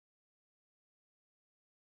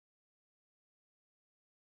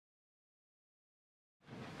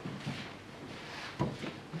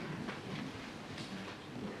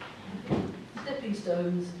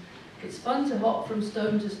stones. It's fun to hop from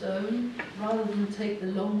stone to stone rather than take the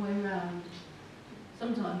long way round.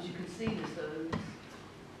 Sometimes you can see the stones.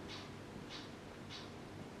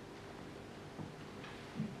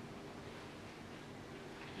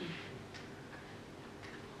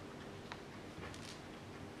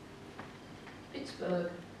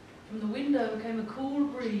 Pittsburgh. From the window came a cool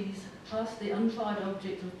breeze past the unfired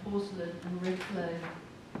object of porcelain and red clay.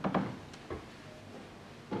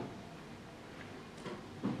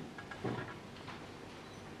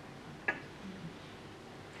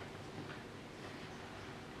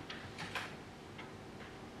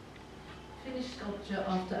 Finished sculpture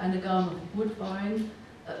after Anagama wood firing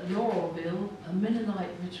at Laurelville, a Mennonite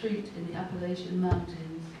retreat in the Appalachian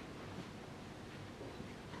Mountains.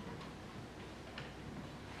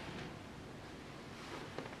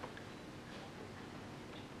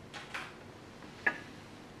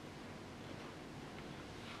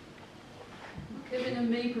 Kevin and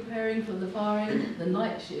me preparing for the firing, the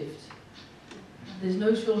night shift. There's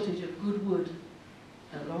no shortage of good wood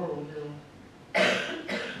at Laurelville.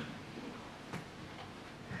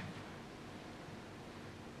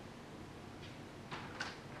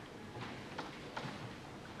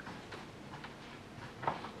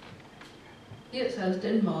 Hirtshals,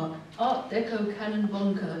 Denmark. Art Deco cannon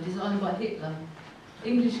bunker designed by Hitler.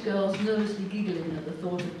 English girls nervously giggling at the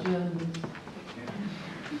thought of Germans.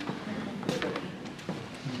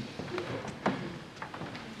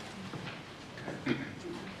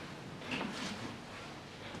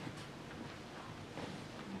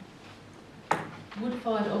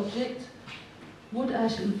 Wood-fired object. Wood,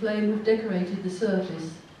 ash and flame have decorated the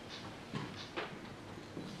surface.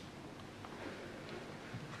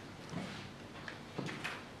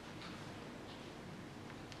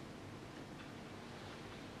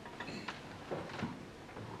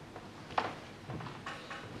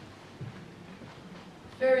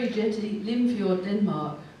 Ferry jetty, Limfjord,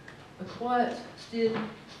 Denmark. A quiet, still,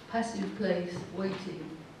 passive place waiting.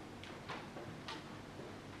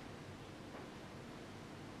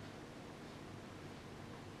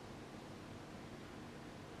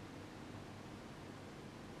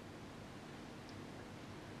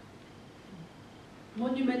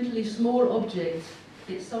 Monumentally small object,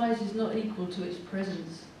 its size is not equal to its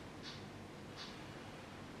presence.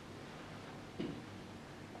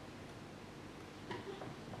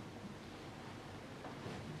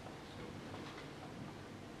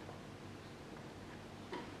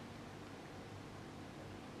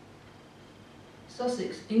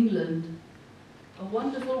 Sussex, England. A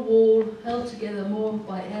wonderful wall held together more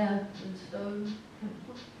by air than stone.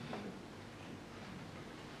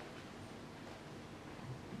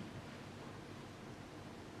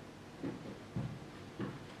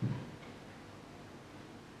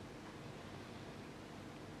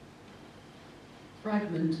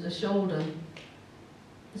 Fragment, a shoulder.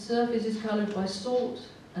 The surface is coloured by salt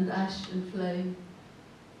and ash and flame.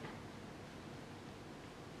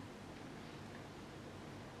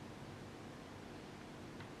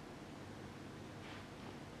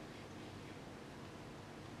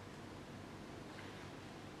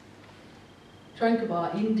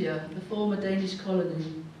 Tranquebar, India, the former Danish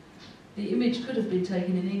colony. The image could have been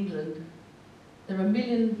taken in England. There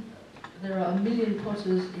are a million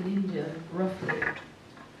potters in India, roughly.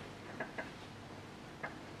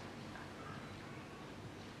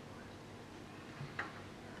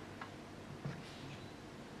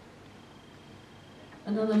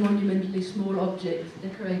 Another monumentally small object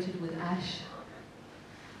decorated with ash.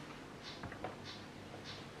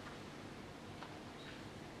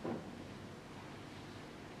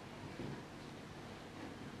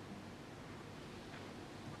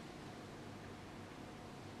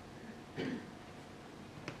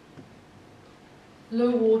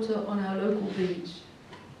 Low water on our local beach.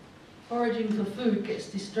 Foraging for food gets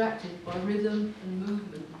distracted by rhythm and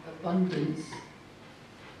movement, abundance.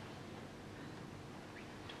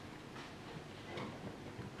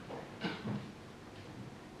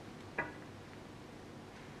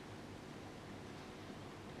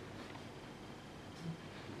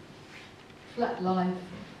 Flat life.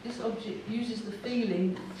 This object uses the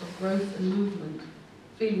feeling of growth and movement.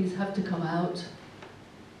 Feelings have to come out.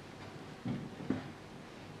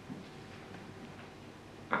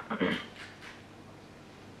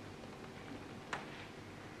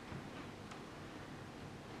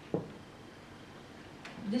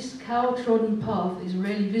 This cow-trodden path is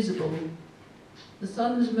rarely visible. The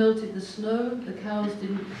sun has melted the snow, the cows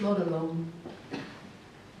didn't plod along.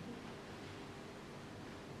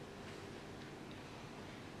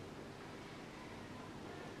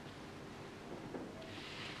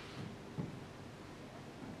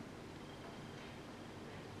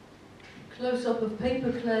 Close-up of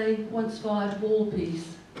paper clay, once fired wall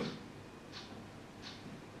piece.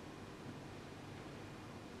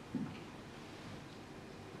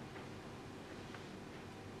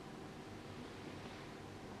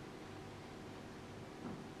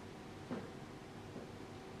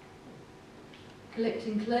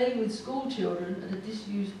 Collecting clay with school children at a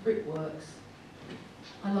disused brickworks.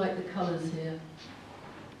 I like the colours here.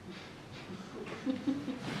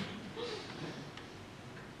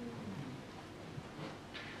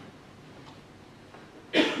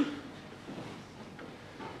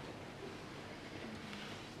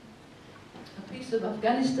 A piece of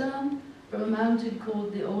Afghanistan from a mountain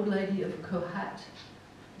called the Old Lady of Kohat,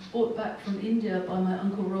 brought back from India by my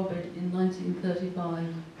Uncle Robert in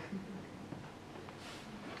 1935.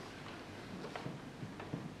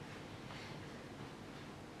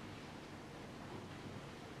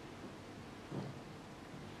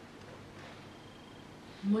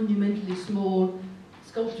 Monumentally small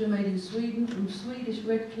sculpture made in Sweden from Swedish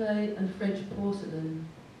red clay and French porcelain.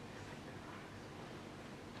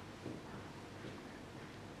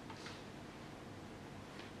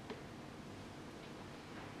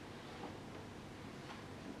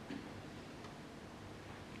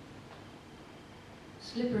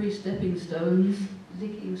 Slippery stepping stones,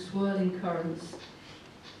 licking swirling currents,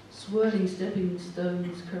 swirling stepping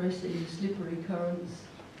stones caressing slippery currents.